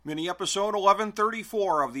Mini episode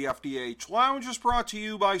 1134 of the FDH Lounge is brought to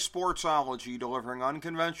you by Sportsology, delivering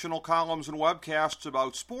unconventional columns and webcasts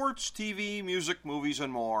about sports, TV, music, movies,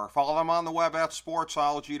 and more. Follow them on the web at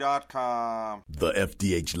sportsology.com. The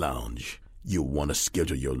FDH Lounge. You'll want to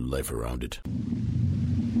schedule your life around it.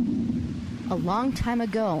 A long time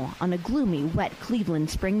ago, on a gloomy, wet Cleveland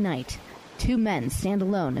spring night, two men stand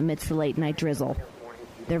alone amidst the late-night drizzle.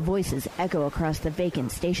 Their voices echo across the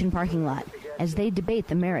vacant station parking lot as they debate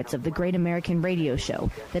the merits of the great American radio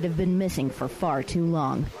show that have been missing for far too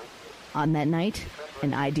long. On that night,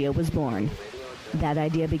 an idea was born. That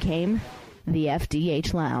idea became the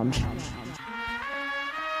FDH Lounge.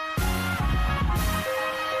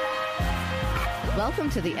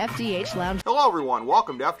 Welcome to the FDH Lounge. Hello, everyone.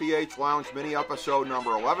 Welcome to FDH Lounge mini episode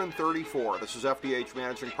number 1134. This is FDH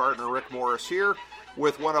managing partner Rick Morris here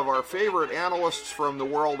with one of our favorite analysts from the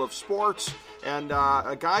world of sports and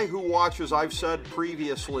a guy who watches, I've said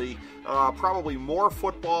previously, probably more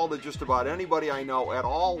football than just about anybody I know at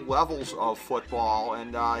all levels of football.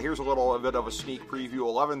 And here's a little bit of a sneak preview.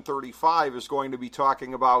 1135 is going to be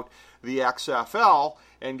talking about the XFL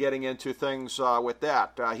and getting into things with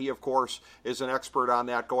that. He, of course, is an expert on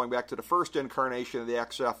that going back to the first incarnation of the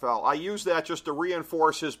XFL. I use that just to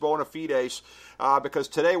reinforce his bona fides because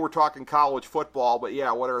today we're talking college football. But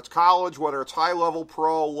yeah, whether it's college, whether it's high-level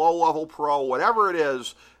pro, low-level pro, whatever it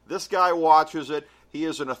is, this guy watches it. He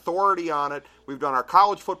is an authority on it. We've done our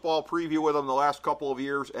college football preview with him the last couple of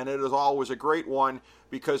years, and it is always a great one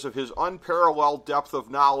because of his unparalleled depth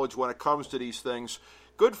of knowledge when it comes to these things.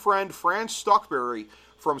 Good friend Fran Stuchbury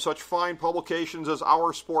from such fine publications as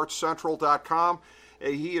OurSportsCentral.com.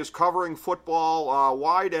 He is covering football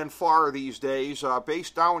wide and far these days,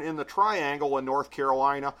 based down in the Triangle in North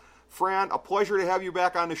Carolina. Fran, a pleasure to have you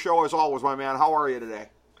back on the show as always, my man. How are you today?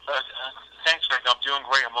 Thanks, Rick. I'm doing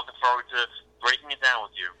great. I'm looking forward to breaking it down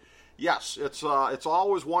with you. Yes, it's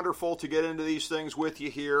always wonderful to get into these things with you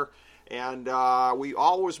here. And we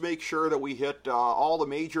always make sure that we hit all the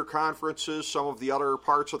major conferences, some of the other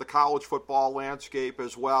parts of the college football landscape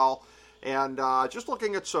as well. And just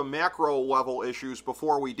looking at some macro-level issues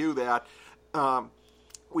before we do that,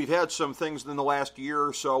 we've had some things in the last year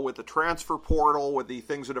or so with the transfer portal, with the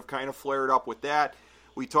things that have kind of flared up with that.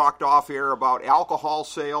 We talked off air about alcohol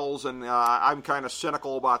sales, and I'm kind of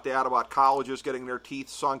cynical about that, about colleges getting their teeth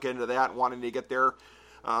sunk into that and wanting to get their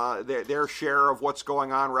share of what's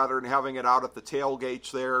going on rather than having it out at the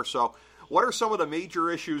tailgates there. So what are some of the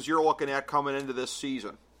major issues you're looking at coming into this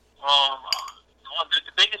season? The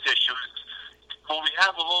biggest issue is, will we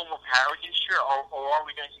have a little more parity this year, or are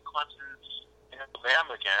we going to see Clemson and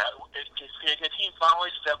Alabama again? Can a team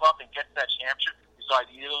finally step up and get that championship besides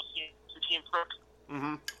either of those two teams first?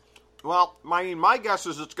 Mm-hmm. Well, my guess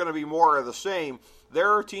is it's going to be more of the same.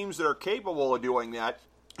 There are teams that are capable of doing that,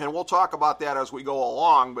 and we'll talk about that as we go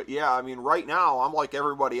along. But yeah, I mean, right now, I'm like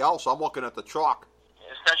everybody else. I'm looking at the chalk.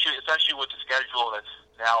 Especially with the schedule that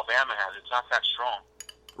Alabama has. It's not that strong.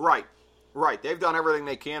 Right. They've done everything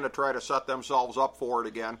they can to try to set themselves up for it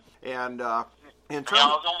again. And in terms, I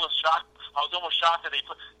was almost shocked that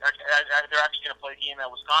they're actually going to play a game at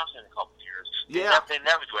Wisconsin in a couple of years. Yeah, they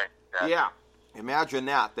never do that. Yeah. Imagine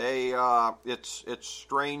that. It's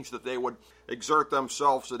strange that they would exert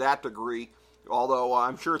themselves to that degree, although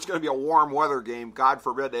I'm sure it's going to be a warm weather game. God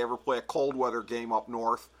forbid they ever play a cold weather game up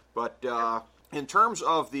north. But in terms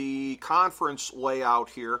of the conference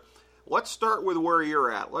layout here, let's start with where you're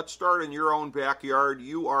at. Let's start in your own backyard.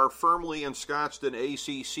 You are firmly ensconced in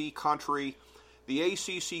ACC country. The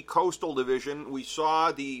ACC Coastal Division, we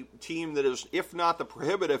saw the team that is, if not the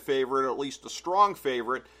prohibitive favorite, at least the strong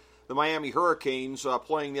favorite, the Miami Hurricanes,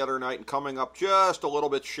 playing the other night and coming up just a little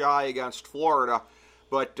bit shy against Florida.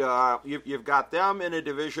 But you've got them in a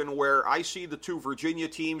division where I see the two Virginia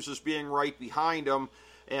teams as being right behind them.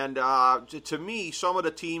 And to me, some of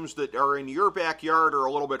the teams that are in your backyard are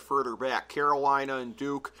a little bit further back. Carolina and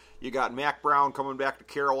Duke. You got Mac Brown coming back to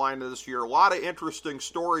Carolina this year. A lot of interesting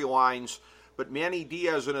storylines. But Manny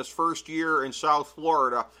Diaz in his first year in South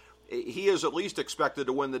Florida, he is at least expected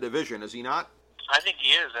to win the division, is he not? I think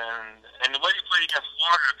he is, and the way he played against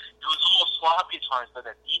Florida, it was a little sloppy at times, but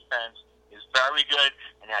that defense is very good,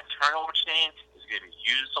 and that turnover chain is going to be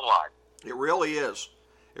used a lot. It really is.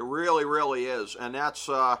 It really, really is, and that's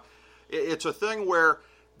it's a thing where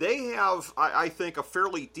they have, I think, a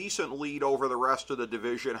fairly decent lead over the rest of the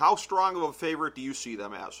division. How strong of a favorite do you see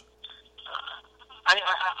them as?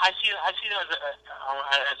 I see them as a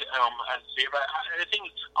favorite. I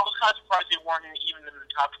think I was kind of surprised they weren't even in the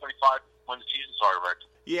top 25 when the season started, Rick.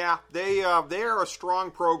 Yeah, they are a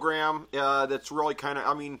strong program that's really kind of,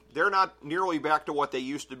 I mean, they're not nearly back to what they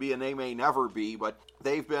used to be, and they may never be, but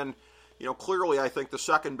they've been, clearly, I think, the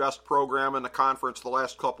second best program in the conference the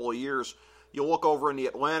last couple of years. You look over in the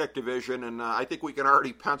Atlantic Division, and I think we can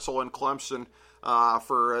already pencil in Clemson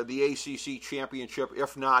for the ACC championship,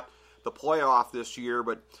 if not the playoff this year,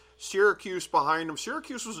 but Syracuse behind them.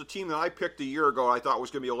 Syracuse was a team that I picked a year ago I thought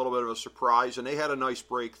was going to be a little bit of a surprise, and they had a nice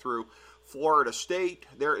breakthrough. Florida State,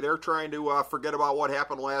 they're trying to forget about what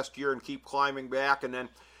happened last year and keep climbing back. And then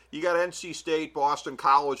you got NC State, Boston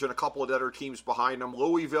College, and a couple of other teams behind them.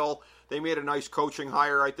 Louisville, they made a nice coaching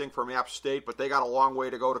hire, I think, from App State, but they got a long way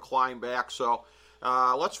to go to climb back. So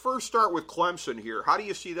let's first start with Clemson here. How do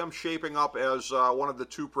you see them shaping up as one of the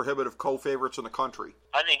two prohibitive co-favorites in the country?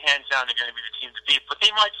 I think hands down they're going to be the team to beat, but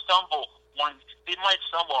they might stumble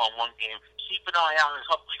on one game. Keep an eye out in a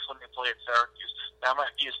couple weeks when they play at Syracuse. That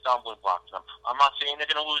might be a stumbling block for them. I'm not saying they're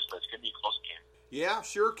going to lose, but it's going to be a close game. Yeah,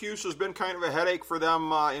 Syracuse has been kind of a headache for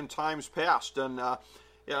them in times past. And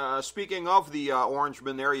speaking of the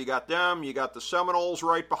Orangemen there, you got them, you got the Seminoles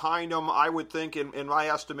right behind them. I would think, in my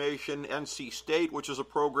estimation, NC State, which is a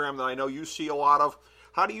program that I know you see a lot of.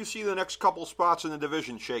 How do you see the next couple spots in the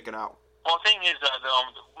division shaking out? Well, the thing is,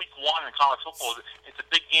 week one in college football, it's a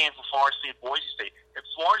big game for Florida State, Boise State. If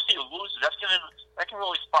Florida State loses, that can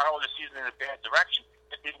really spiral the season in a bad direction.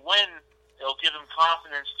 If they win, it'll give them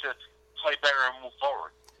confidence to play better and move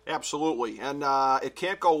forward. Absolutely, and it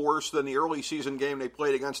can't go worse than the early season game they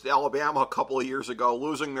played against Alabama a couple of years ago,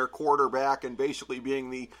 losing their quarterback and basically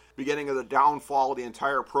being the beginning of the downfall of the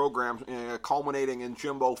entire program, culminating in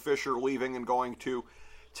Jimbo Fisher leaving and going to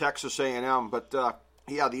Texas A&M. But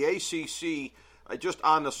yeah, the ACC, just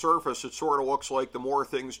on the surface, it sort of looks like the more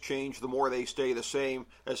things change, the more they stay the same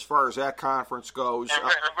as far as that conference goes. And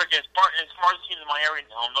Rick, as far as teams in my area,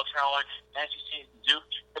 North Carolina, SEC, Duke,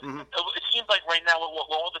 it seems like right now with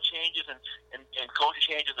all the changes and coaching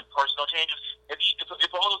changes and personnel changes,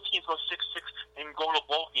 if all those teams go 6-6 and go to a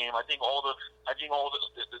bowl game, I think all the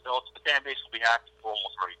fan base will be happy for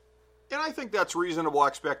all three. And I think that's reasonable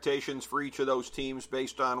expectations for each of those teams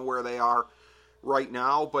based on where they are right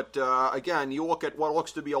now, but again, you look at what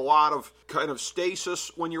looks to be a lot of kind of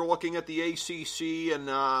stasis when you're looking at the ACC,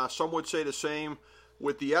 and some would say the same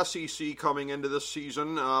with the SEC coming into this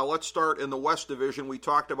season. Let's start in the West Division. We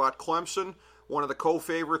talked about Clemson, one of the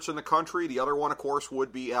co-favorites in the country. The other one, of course,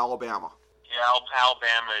 would be Alabama. Yeah,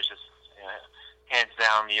 Alabama is just hands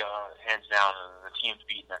down the team to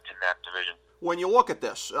beat in that division. When you look at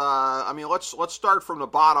this, I mean, let's start from the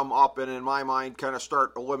bottom up, and in my mind, kind of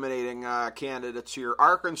start eliminating candidates here.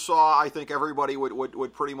 Arkansas, I think everybody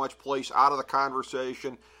would pretty much place out of the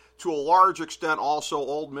conversation. To a large extent, also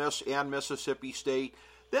Ole Miss and Mississippi State.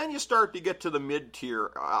 Then you start to get to the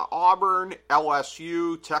mid-tier. Auburn,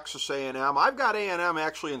 LSU, Texas A&M. I've got A&M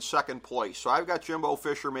actually in second place, so I've got Jimbo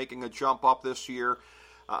Fisher making a jump up this year.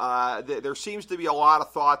 There seems to be a lot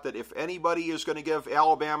of thought that if anybody is going to give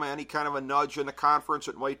Alabama any kind of a nudge in the conference,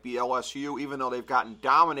 it might be LSU, even though they've gotten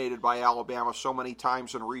dominated by Alabama so many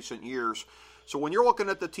times in recent years. So when you're looking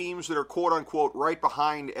at the teams that are quote-unquote right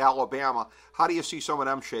behind Alabama, how do you see some of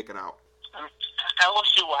them shaking out?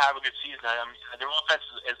 LSU will have a good season. I mean, their offense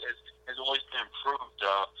has always been improved.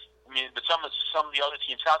 But some of the other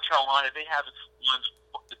teams, South Carolina, they have one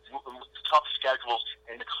of the toughest schedules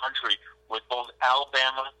in the country with both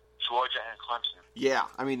Alabama, Georgia, and Clemson. Yeah,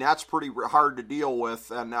 I mean, that's pretty hard to deal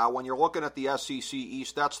with. And when you're looking at the SEC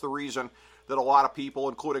East, that's the reason that a lot of people,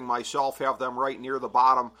 including myself, have them right near the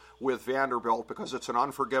bottom with Vanderbilt, because it's an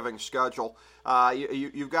unforgiving schedule.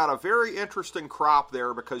 You've got a very interesting crop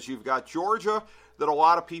there, because you've got Georgia that a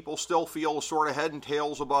lot of people still feel is sort of head and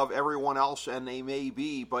tails above everyone else, and they may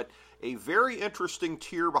be, but a very interesting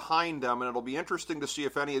tier behind them, and it'll be interesting to see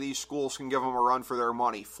if any of these schools can give them a run for their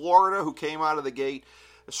money. Florida, who came out of the gate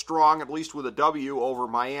strong, at least with a W over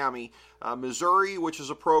Miami. Missouri, which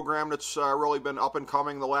is a program that's really been up and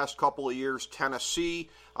coming the last couple of years. Tennessee,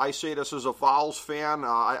 I say this as a Vols fan.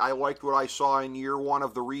 I liked what I saw in year one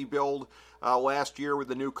of the rebuild last year with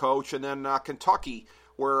the new coach. And then Kentucky,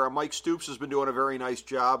 where Mike Stoops has been doing a very nice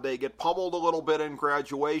job. They get pummeled a little bit in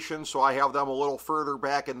graduation, so I have them a little further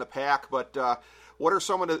back in the pack. But what are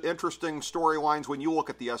some of the interesting storylines when you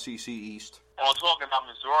look at the SEC East? Well, talking about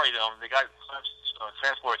Missouri, though, they got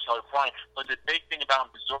transport Kelly Bryant. But the big thing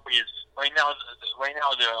about Missouri is right now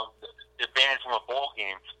they're banned from a bowl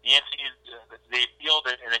game. The NCAA, they feel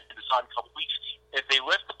that, and they decide in a couple weeks, if they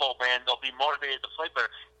lift the bowl ban, they'll be motivated to play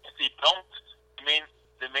better. If they don't,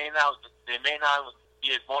 they may not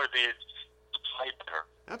be as motivated to play better.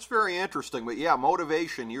 That's very interesting. But yeah,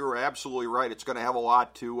 motivation, you're absolutely right. It's going to have a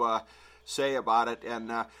lot to say about it.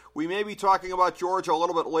 And we may be talking about Georgia a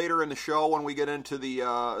little bit later in the show when we get into the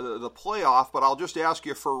playoff, but I'll just ask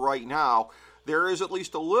you for right now. There is at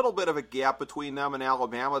least a little bit of a gap between them and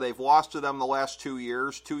Alabama. They've lost to them the last 2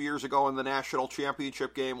 years. 2 years ago in the national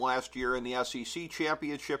championship game, last year in the SEC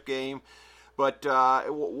championship game. But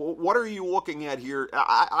what are you looking at here?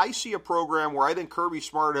 I see a program where I think Kirby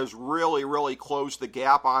Smart has really, really closed the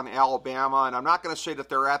gap on Alabama, and I'm not going to say that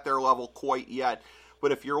they're at their level quite yet.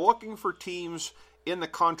 But if you're looking for teams in the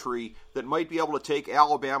country that might be able to take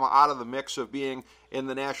Alabama out of the mix of being in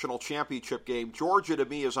the national championship game, Georgia to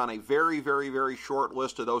me is on a very, very, very short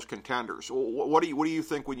list of those contenders. What do you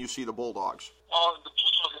think when you see the Bulldogs? Well, the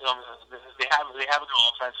Bulldogs, they have a good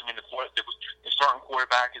offense. I mean, the starting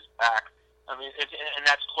quarterback is back. I mean, and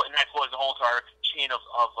that caused the whole entire chain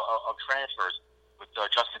of transfers with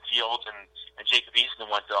Justin Fields and Jacob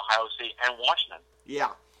Eason went to Ohio State and Washington. Yeah.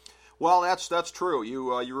 Well, that's true.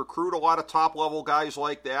 You recruit a lot of top-level guys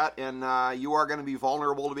like that, and you are going to be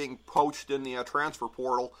vulnerable to being poached in the transfer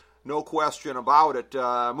portal. No question about it.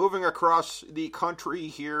 Moving across the country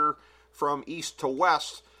here from east to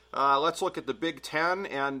west, let's look at the Big Ten,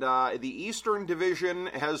 and the Eastern Division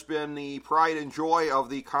has been the pride and joy of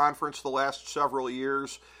the conference the last several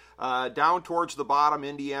years. Down towards the bottom,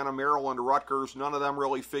 Indiana, Maryland, Rutgers, none of them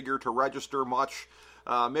really figure to register much.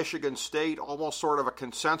 Michigan State, almost sort of a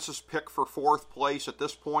consensus pick for fourth place at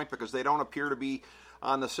this point because they don't appear to be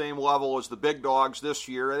on the same level as the big dogs this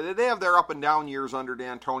year. They have their up and down years under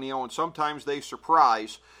D'Antonio, and sometimes they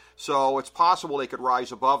surprise. So it's possible they could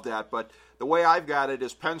rise above that. But the way I've got it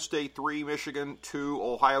is Penn State 3, Michigan 2,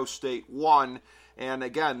 Ohio State 1. And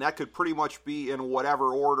again, that could pretty much be in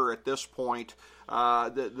whatever order at this point.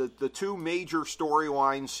 The two major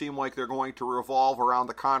storylines seem like they're going to revolve around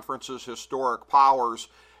the conference's historic powers,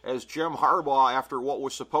 as Jim Harbaugh, after what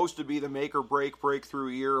was supposed to be the make-or-break breakthrough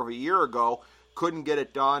year of a year ago, couldn't get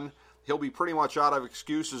it done. He'll be pretty much out of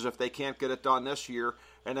excuses if they can't get it done this year.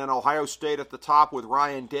 And then Ohio State at the top with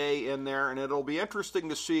Ryan Day in there, and it'll be interesting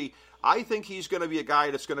to see. I think he's going to be a guy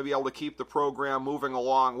that's going to be able to keep the program moving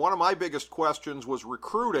along. One of my biggest questions was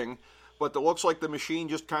recruiting, but it looks like the machine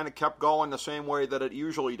just kind of kept going the same way that it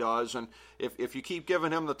usually does. And if you keep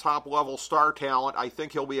giving him the top-level star talent, I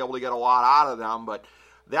think he'll be able to get a lot out of them. But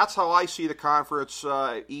that's how I see the Conference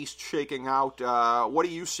East shaking out. What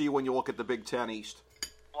do you see when you look at the Big Ten East?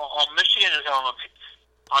 Well, Michigan,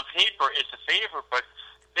 on paper, is the favorite, but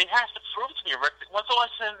they have to prove to me, Rick, when's the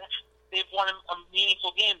last time they've won a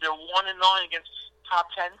meaningful game? They're 1-9 against top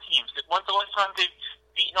 10 teams. When's the last time they've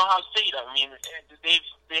beaten Ohio State? I mean,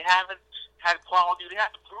 they haven't had quality. They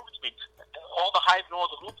have to prove it to me. All the hype and all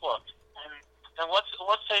the hoopla. And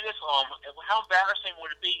let's say this: how embarrassing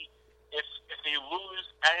would it be if they lose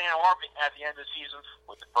at Ann Arbor at the end of the season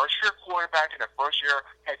with the first-year quarterback and the first-year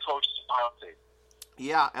head coach of Ohio State?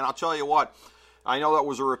 Yeah, and I'll tell you what. I know that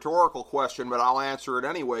was a rhetorical question, but I'll answer it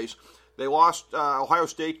anyways. They lost, Ohio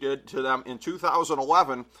State did, to them in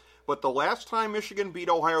 2011, but the last time Michigan beat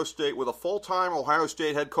Ohio State with a full-time Ohio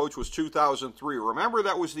State head coach was 2003. Remember,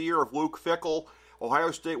 that was the year of Luke Fickell. Ohio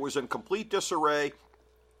State was in complete disarray.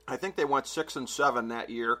 I think they went 6-7 that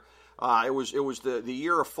year. It was the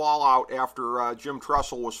year of fallout after Jim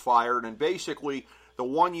Tressel was fired, and basically the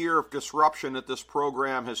 1 year of disruption that this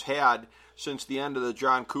program has had since the end of the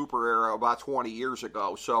John Cooper era about 20 years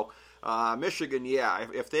ago. So Michigan, yeah,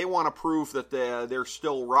 if they want to prove that they're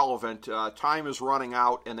still relevant, time is running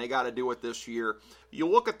out, and they got to do it this year. You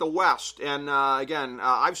look at the West, and again,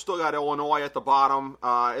 I've still got Illinois at the bottom.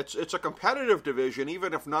 It's a competitive division,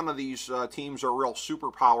 even if none of these teams are real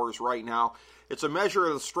superpowers right now. It's a measure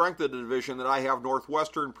of the strength of the division that I have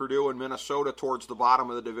Northwestern, Purdue, and Minnesota towards the bottom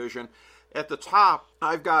of the division. At the top,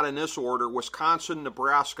 I've got in this order Wisconsin,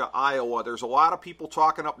 Nebraska, Iowa. There's a lot of people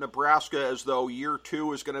talking up Nebraska as though year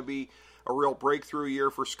 2 is going to be a real breakthrough year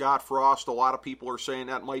for Scott Frost. A lot of people are saying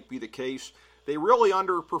that might be the case. They really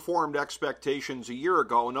underperformed expectations a year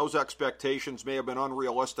ago, and those expectations may have been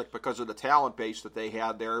unrealistic because of the talent base that they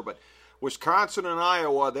had there. But Wisconsin and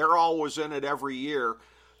Iowa, they're always in it every year.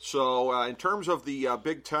 So in terms of the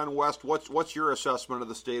Big Ten West, what's your assessment of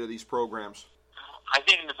the state of these programs? I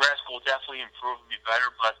think Nebraska will definitely improve and be better,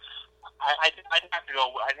 but I'd have to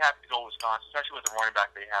go Wisconsin, especially with the running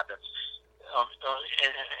back they have. That's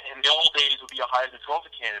in the old days would be a Heisman Trophy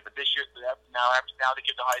candidate, but this year now they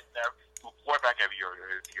give the Heisman to a quarterback every year.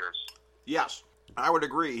 Yes, I would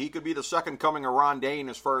agree. He could be the second coming of Ron Dane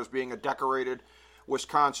as far as being a decorated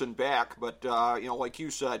Wisconsin back, but like you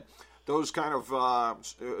said, those kind of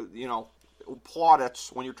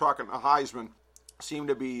plaudits when you're talking a Heisman. seem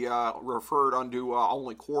to be referred unto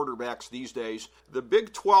only quarterbacks these days. The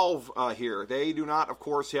Big 12 here, they do not, of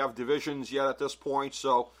course, have divisions yet at this point.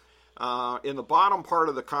 So in the bottom part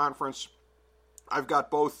of the conference, I've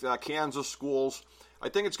got both Kansas schools. I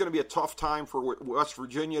think it's going to be a tough time for West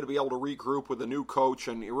Virginia to be able to regroup with a new coach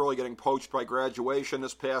and really getting poached by graduation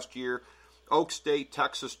this past year. Oak State,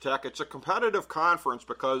 Texas Tech. It's a competitive conference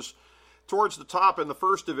because towards the top in the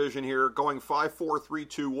first division here, going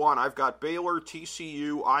 5-4-3-2-1, I've got Baylor,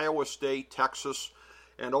 TCU, Iowa State, Texas,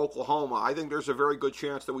 and Oklahoma. I think there's a very good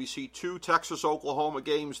chance that we see 2 Texas-Oklahoma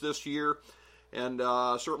games this year, and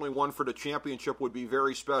certainly one for the championship would be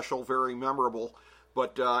very special, very memorable.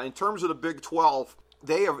 But in terms of the Big 12,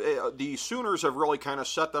 the Sooners have really kind of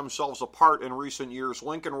set themselves apart in recent years.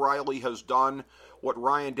 Lincoln Riley has done what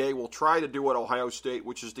Ryan Day will try to do at Ohio State,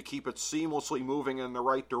 which is to keep it seamlessly moving in the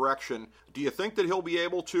right direction. Do you think that he'll be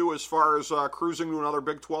able to, as far as cruising to another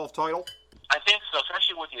Big 12 title? I think so,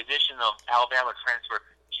 especially with the addition of Alabama transfer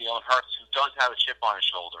Jalen Hurts, who does have a chip on his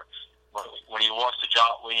shoulder. When he lost the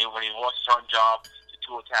job, when he lost his starting job to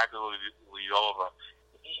Tua Tagovailoa,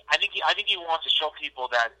 I think he wants to show people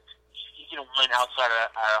that he can win outside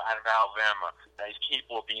of Alabama, that he's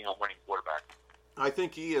capable of being a winning quarterback. I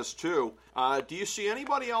think he is, too. Do you see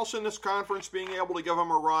anybody else in this conference being able to give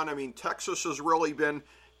him a run? I mean, Texas has really been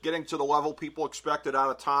getting to the level people expected out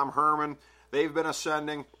of Tom Herman. They've been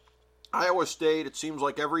ascending. Iowa State, it seems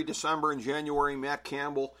like every December and January, Matt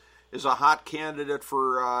Campbell is a hot candidate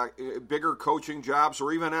for bigger coaching jobs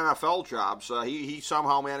or even NFL jobs. He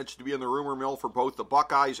somehow managed to be in the rumor mill for both the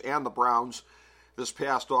Buckeyes and the Browns this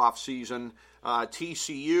past offseason.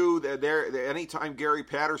 TCU, anytime Gary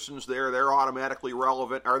Patterson's there, they're automatically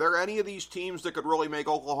relevant. Are there any of these teams that could really make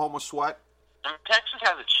Oklahoma sweat? Texas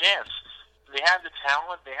has a chance. They have the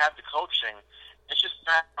talent. They have the coaching. It's just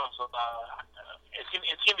not. It's going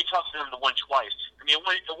to be tough for them to win twice. I mean,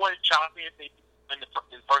 it wouldn't shock me if they win the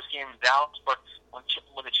first game in Dallas, but when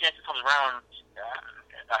the chance comes around,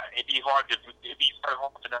 it'd be hard for them to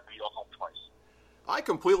be Oklahoma twice. I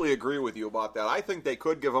completely agree with you about that. I think they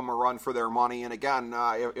could give them a run for their money. And again,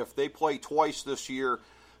 if they play twice this year,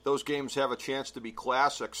 those games have a chance to be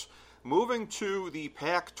classics. Moving to the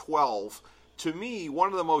Pac-12, to me,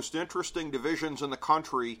 one of the most interesting divisions in the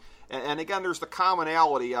country. And again, there's the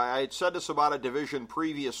commonality. I had said this about a division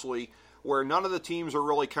previously where none of the teams are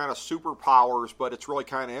really kind of superpowers, but it's really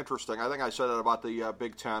kind of interesting. I think I said that about the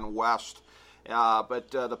Big Ten West.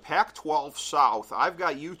 But the Pac-12 South, I've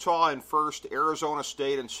got Utah in first, Arizona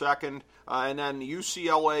State in second, and then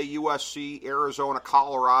UCLA, USC, Arizona,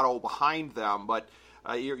 Colorado behind them. But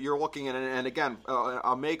you're looking at, and again,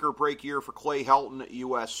 a make-or-break year for Clay Helton at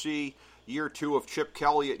USC, year 2 of Chip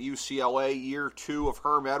Kelly at UCLA, year 2 of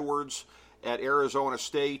Herm Edwards at Arizona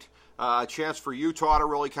State. A chance for Utah to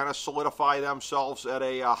really kind of solidify themselves at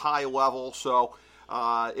a high level. So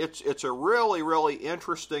it's a really, really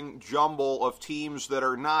interesting jumble of teams that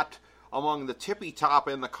are not among the tippy top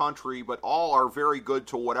in the country, but all are very good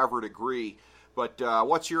to whatever degree. But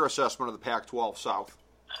what's your assessment of the Pac-12 South?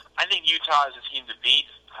 I think Utah is a team to beat.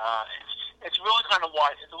 It's really kind of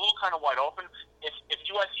wide. It's a little kind of wide open. If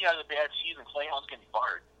USC has a bad season, Clay Helton's going to be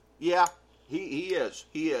fired. Yeah, he is.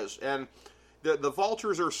 He is. And the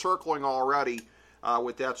Vultures are circling already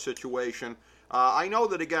with that situation. I know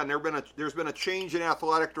that, again, there's been a change in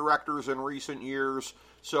athletic directors in recent years,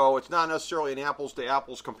 so it's not necessarily an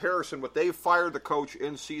apples-to-apples comparison, but they've fired the coach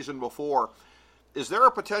in season before. Is there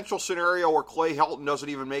a potential scenario where Clay Helton doesn't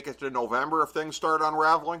even make it to November if things start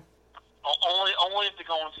unraveling? Only if they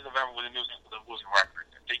go into November with a losing record.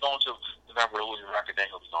 If they go into November with a losing record, then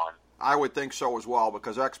he'll be gone. I would think so as well,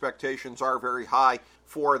 because expectations are very high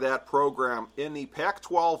for that program. In the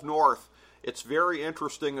Pac-12 North, it's very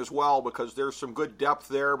interesting as well because there's some good depth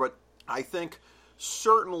there, but I think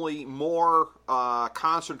certainly more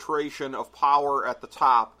concentration of power at the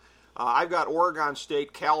top. I've got Oregon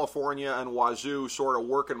State, California, and Wazoo sort of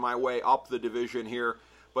working my way up the division here,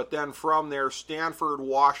 but then from there, Stanford,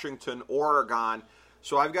 Washington, Oregon.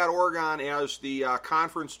 So I've got Oregon as the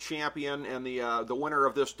conference champion and the winner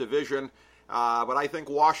of this division. But I think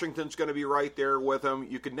Washington's going to be right there with them.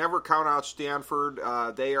 You can never count out Stanford.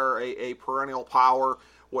 They are a perennial power.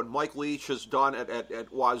 What Mike Leach has done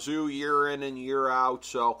at Wazoo year in and year out.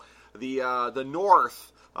 So the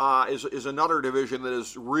North is another division that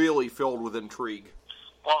is really filled with intrigue.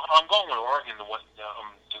 Well, I'm going with Oregon to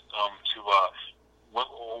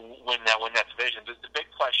win that division. The big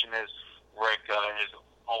question is, Rick,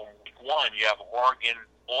 week 1 you have Oregon,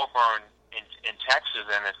 Auburn, in Texas,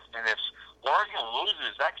 and if Oregon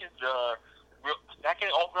loses, that can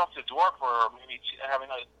open up the door for maybe having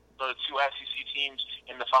the 2 SEC teams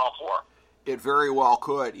in the Final Four. It very well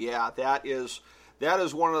could. Yeah, that is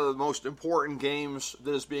one of the most important games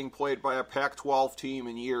that is being played by a Pac-12 team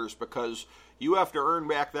in years, because you have to earn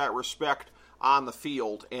back that respect on the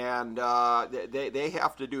field, and they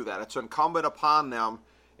have to do that. It's incumbent upon them,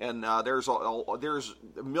 and there's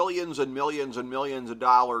millions and millions and millions of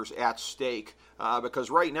dollars at stake, because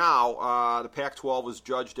right now the Pac-12 is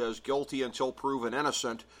judged as guilty until proven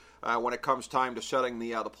innocent when it comes time to setting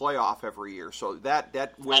the playoff every year. So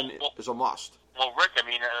that win is a must. Well, Rick, I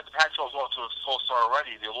mean, the Pac-12 lost to a full star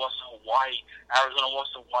already. They lost to Hawaii. Arizona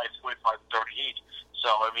lost to Hawaii 45-38. So,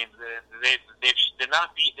 I mean, they're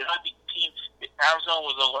not beating teams. Arizona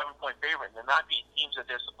was an 11-point favorite. They're not beating teams that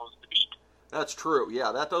they're supposed to beat. That's true.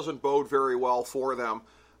 Yeah, that doesn't bode very well for them,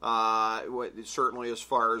 certainly as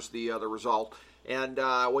far as the result. And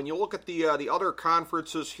when you look at the other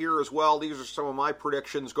conferences here as well, these are some of my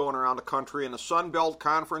predictions going around the country. In the Sun Belt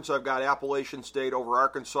Conference, I've got Appalachian State over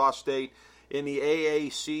Arkansas State. In the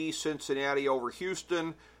AAC, Cincinnati over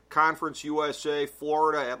Houston. Conference USA,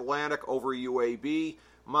 Florida Atlantic over UAB.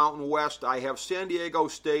 Mountain West, I have San Diego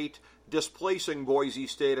State displacing Boise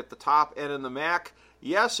State at the top. And in the MAC,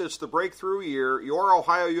 yes, it's the breakthrough year. Your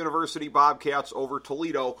Ohio University Bobcats over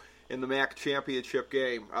Toledo in the MAC championship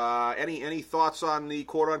game. Any thoughts on the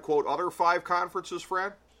quote-unquote other five conferences,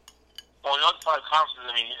 Fran? Well, the other five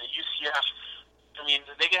conferences, I mean, UCF, I mean,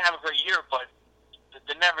 they can have a great year, but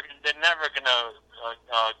they're never going to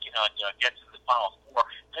get to the Final Four.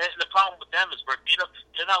 And the problem with them is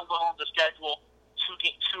they're not willing to schedule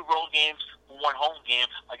two road games and one home game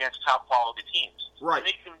against top quality teams. Right. And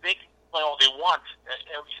they can play all they want,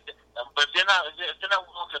 but if they're not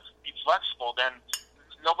willing to be flexible, then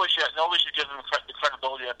nobody should give them the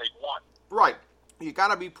credibility that they want. Right. You got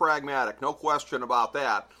to be pragmatic, no question about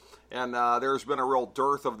that. And there's been a real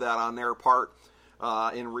dearth of that on their part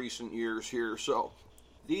in recent years here. So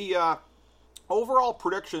the overall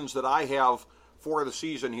predictions that I have for the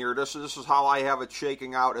season here, this is how I have it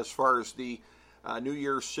shaking out as far as the New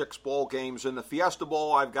Year's Six bowl games. In the Fiesta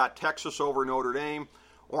Bowl, I've got Texas over Notre Dame,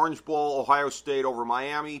 Orange Bowl, Ohio State over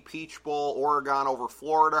Miami, Peach Bowl, Oregon over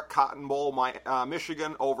Florida, Cotton Bowl,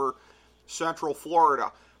 Michigan over Central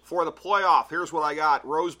Florida. For the playoff, here's what I got.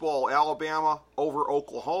 Rose Bowl, Alabama over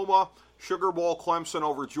Oklahoma, Sugar Bowl, Clemson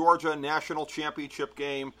over Georgia, national championship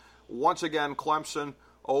game, once again, Clemson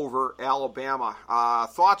over Alabama.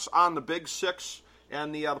 Thoughts on the Big Six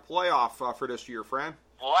and the playoff for this year, Fran?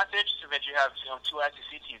 Well, that's interesting that you have two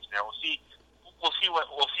SEC teams there. We'll see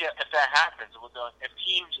if that happens. If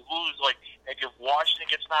teams lose, like if Washington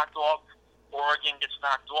gets knocked off, Oregon gets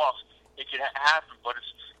knocked off, it could happen. But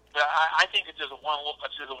I think if there's a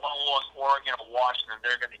one-loss Oregon or Washington,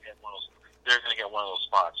 they're going to get one of those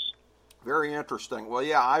spots. Very interesting. Well,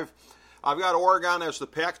 yeah, I've got Oregon as the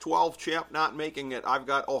Pac-12 champ, not making it. I've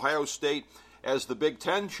got Ohio State as the Big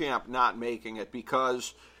Ten champ, not making it,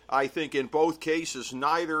 because I think in both cases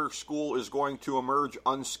neither school is going to emerge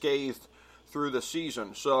unscathed through the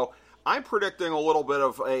season. So I'm predicting a little bit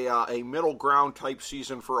of a middle ground type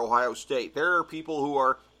season for Ohio State. There are people who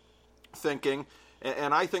are thinking,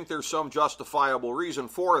 and I think there's some justifiable reason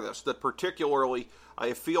for this, that particularly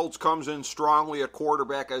if Fields comes in strongly at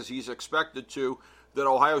quarterback as he's expected to, that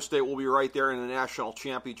Ohio State will be right there in the national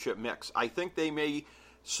championship mix. I think they may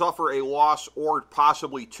suffer a loss or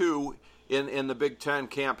possibly two in the Big Ten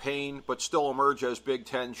campaign, but still emerge as Big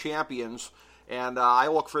Ten champions. And I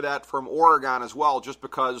look for that from Oregon as well, just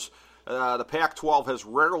because the Pac-12 has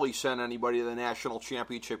rarely sent anybody to the national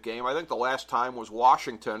championship game. I think the last time was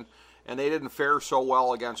Washington, and they didn't fare so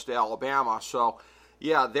well against Alabama. So,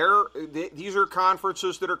 yeah, these are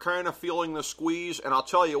conferences that are kind of feeling the squeeze. And I'll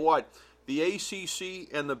tell you what, the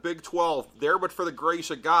ACC and the Big 12, there but for the grace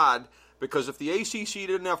of God, because if the ACC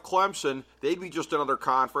didn't have Clemson, they'd be just another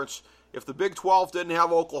conference. If the Big 12 didn't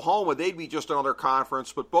have Oklahoma, they'd be just another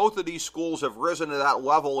conference. But both of these schools have risen to that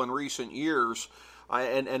level in recent years,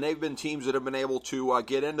 and they've been teams that have been able to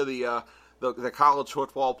get into the college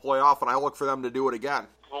football playoff, and I look for them to do it again.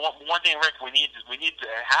 Well, one thing, Rick, we need to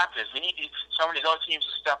happen is we need some of these other teams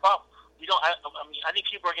to step up. I think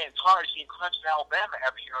people are getting tired of seeing Clemson and Alabama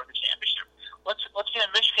every year in the championship. Let's get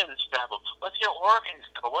Michigan to step up. Let's get Oregon to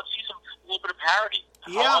step up. Let's see a little bit of parity.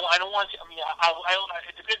 Yeah. I don't want to.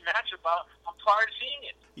 It's a good matchup, but I'm tired of seeing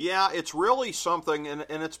it. Yeah, it's really something, and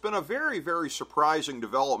it's been a very, very surprising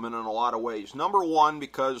development in a lot of ways. Number one,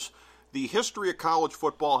 because the history of college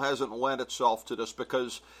football hasn't lent itself to this,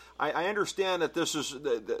 because I understand that this is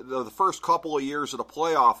the first couple of years of the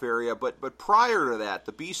playoff area, but prior to that,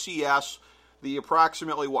 the BCS, the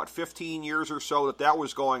approximately, 15 years or so that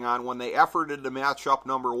was going on, when they efforted to match up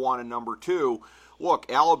number one and number two,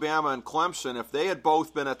 look, Alabama and Clemson, if they had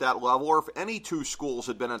both been at that level, or if any two schools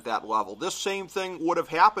had been at that level, this same thing would have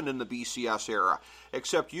happened in the BCS era,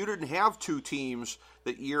 except you didn't have two teams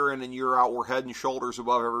that year in and year out were head and shoulders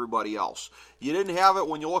above everybody else. You didn't have it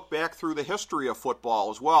when you look back through the history of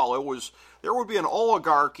football as well. There would be an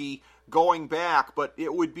oligarchy going back, but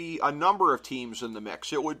it would be a number of teams in the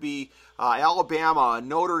mix. It would be Alabama and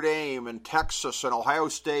Notre Dame and Texas and Ohio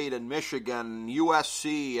State and Michigan and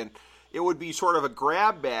USC, and it would be sort of a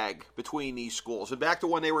grab bag between these schools. And back to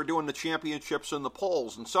when they were doing the championships and the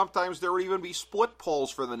polls, and sometimes there would even be split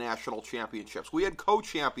polls for the national championships. We had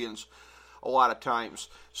co-champions a lot of times.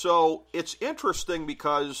 So it's interesting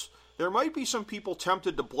because there might be some people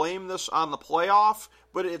tempted to blame this on the playoff,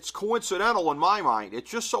 but it's coincidental in my mind. It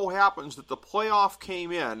just so happens that the playoff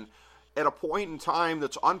came in at a point in time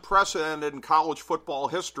that's unprecedented in college football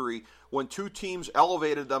history when two teams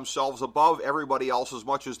elevated themselves above everybody else as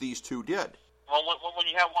much as these two did. Well, when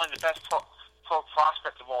you have one of the best pro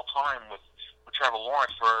prospects of all time with Trevor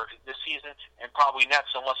Lawrence for this season and probably next,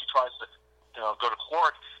 unless he tries to go to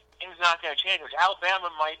court, things are not going to change.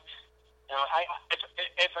 Alabama might,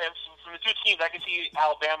 if from the two teams, I can see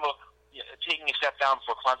Alabama taking a step down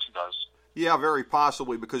before Clemson does. Yeah, very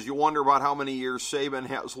possibly, because you wonder about how many years Saban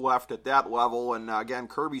has left at that level. And again,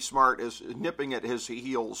 Kirby Smart is nipping at his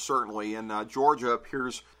heels, certainly. And Georgia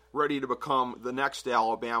appears ready to become the next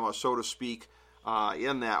Alabama, so to speak,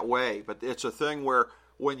 in that way. But it's a thing where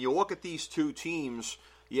when you look at these two teams,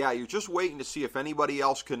 yeah, you're just waiting to see if anybody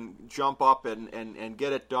else can jump up and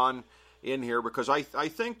get it done in here, because I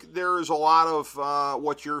think there's a lot of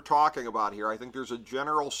what you're talking about here. I think there's a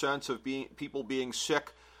general sense of people being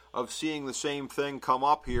sick of seeing the same thing come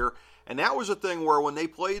up here. And that was a thing where when they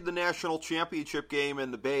played the national championship game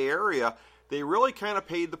in the Bay Area, they really kind of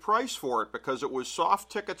paid the price for it because it was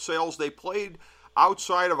soft ticket sales. They played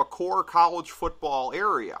outside of a core college football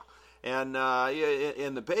area. And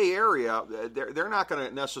in the Bay Area, they're not going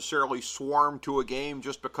to necessarily swarm to a game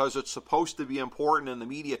just because it's supposed to be important and the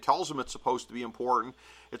media tells them it's supposed to be important.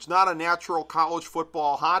 It's not a natural college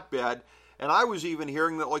football hotbed. And I was even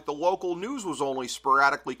hearing that like the local news was only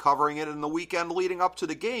sporadically covering it in the weekend leading up to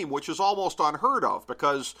the game, which is almost unheard of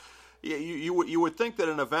because you would think that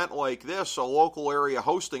an event like this, a local area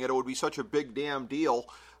hosting it, it would be such a big damn deal.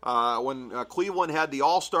 When Cleveland had the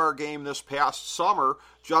All-Star game this past summer,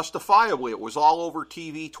 justifiably, it was all over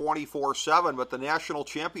TV 24/7, but the national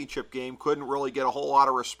championship game couldn't really get a whole lot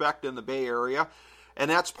of respect in the Bay Area. And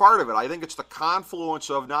that's part of it. I think it's the confluence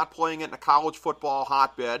of not playing it in a college football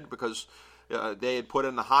hotbed because they had put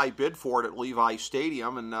in the high bid for it at Levi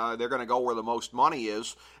Stadium, and they're going to go where the most money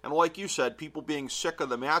is. And like you said, people being sick of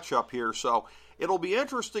the matchup here. So it'll be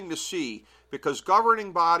interesting to see because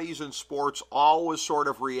governing bodies in sports always sort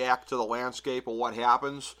of react to the landscape of what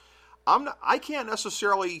happens. I can't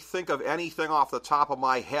necessarily think of anything off the top of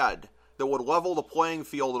my head that would level the playing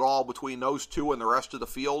field at all between those two and the rest of the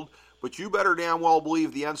field. But you better damn well believe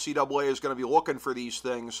the NCAA is going to be looking for these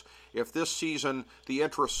things if this season the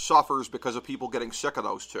interest suffers because of people getting sick of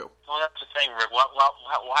those two. Well, that's the thing, Rick. We'll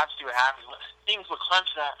have to see what happens. Things with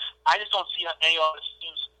Clemson, I just don't see any other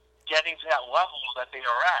teams getting to that level that they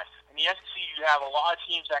are at. In the SEC, you have a lot of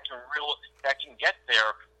teams that can get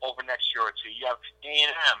there over next year or two. You have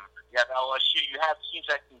A&M, you have LSU, you have teams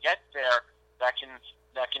that can get there that can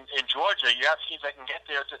in Georgia, you have teams that can get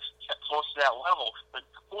there to close to that level. But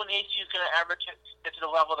who in the ACC is going to ever get to the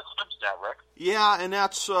level that Clemson's at, Rick? Yeah, and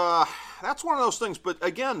that's one of those things. But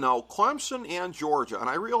again, though, Clemson and Georgia, and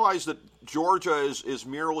I realize that Georgia is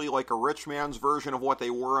merely like a rich man's version of what they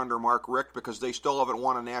were under Mark Richt because they still haven't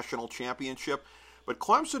won a national championship. But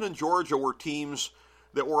Clemson and Georgia were teams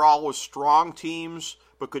that were always strong teams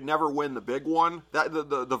but could never win the big one. That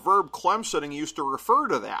the verb Clemsoning used to refer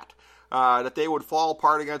to that. That they would fall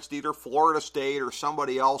apart against either Florida State or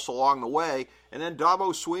somebody else along the way. And then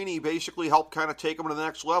Dabo Swinney basically helped kind of take them to the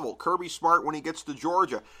next level. Kirby Smart, when he gets to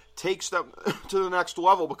Georgia, takes them to the next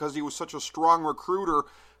level because he was such a strong recruiter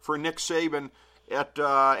for Nick Saban at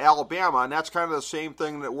Alabama. And that's kind of the same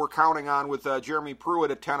thing that we're counting on with Jeremy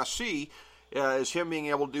Pruitt at Tennessee, is him being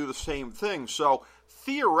able to do the same thing. So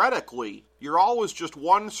theoretically, you're always just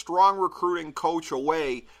one strong recruiting coach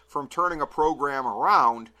away from turning a program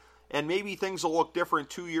around. And maybe things will look different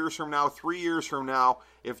 2 years from now, 3 years from now.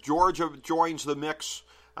 If Georgia joins the mix,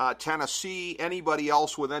 Tennessee, anybody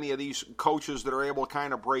else with any of these coaches that are able to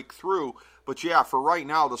kind of break through. But yeah, for right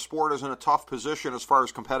now, the sport is in a tough position as far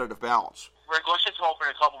as competitive balance. Rick, let's just hope in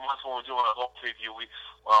a couple months when we're doing a whole preview,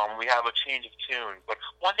 we have a change of tune. But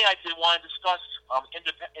one thing I did want to discuss,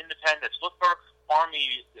 independence. Look for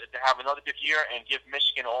Army to have another good year and give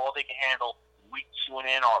Michigan all they can handle week 2 in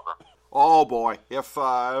Ann Arbor. Oh boy, if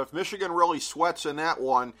Michigan really sweats in that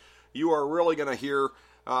one, you are really going to hear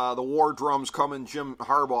the war drums coming Jim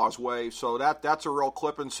Harbaugh's way. So that's a real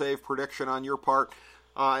clip and save prediction on your part.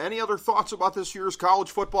 Any other thoughts about this year's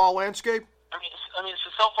college football landscape? I mean,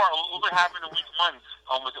 so far, a little bit happened in week 1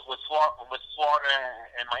 with Florida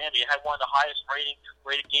and Miami. It had one of the highest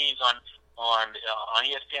rated games on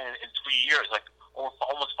ESPN in 3 years. Like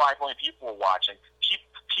almost 5 million people were watching.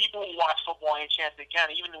 People watch football any chance they can,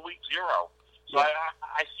 even in week 0. So yeah.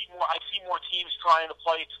 I see more teams trying to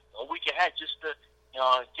play a week ahead just to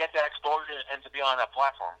get that exposure and to be on that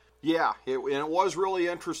platform. Yeah, it was really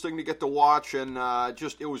interesting to get to watch, and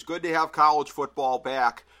it was good to have college football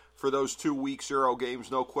back for those 2 week 0 games,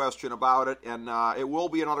 no question about it. And it will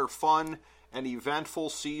be another fun and eventful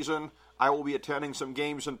season. I will be attending some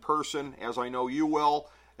games in person, as I know you will,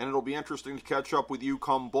 and it'll be interesting to catch up with you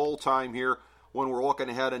come bowl time here when we're looking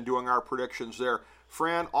ahead and doing our predictions there.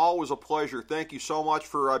 Fran, always a pleasure. Thank you so much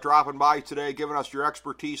for dropping by today, giving us your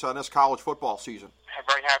expertise on this college football season. I'm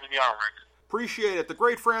very happy to be on, Rick. Appreciate it. The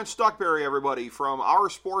great Fran Stuchbury, everybody, from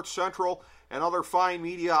OurSports Central and other fine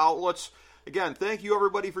media outlets. Again, thank you,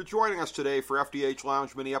 everybody, for joining us today for FDH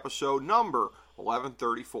Lounge mini episode number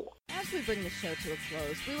 1134. As we bring the show to a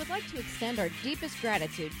close, we would like to extend our deepest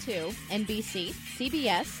gratitude to NBC,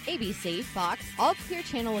 CBS, ABC, Fox, all Clear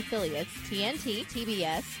Channel affiliates, TNT,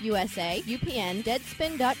 TBS, USA, UPN,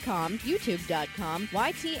 Deadspin.com, YouTube.com,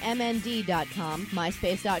 YTMND.com,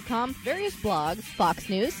 MySpace.com, various blogs, Fox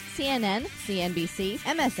News, CNN, CNBC,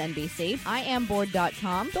 MSNBC,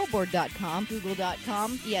 IamBoard.com, Billboard.com,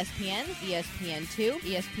 Google.com, ESPN, ESPN2,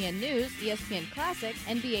 ESPN News, ESPN Classic,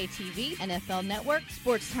 NBA TV, NFL Network,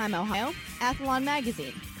 Sports Time Ohio, Athlon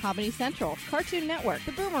Magazine, Comedy Central, Cartoon Network,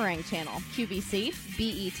 The Boomerang Channel, QVC,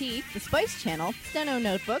 BET, The Spice Channel, Steno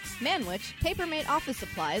Notebooks, Manwich, Papermate Office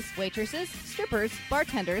Supplies, waitresses, strippers,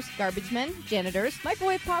 bartenders, garbage men, janitors,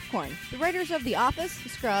 microwave popcorn, the writers of The Office,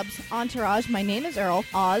 Scrubs, Entourage, My Name is Earl,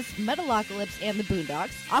 Oz, Metalocalypse and the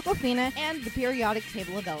Boondocks, Aquafina, and the periodic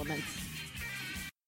table of elements.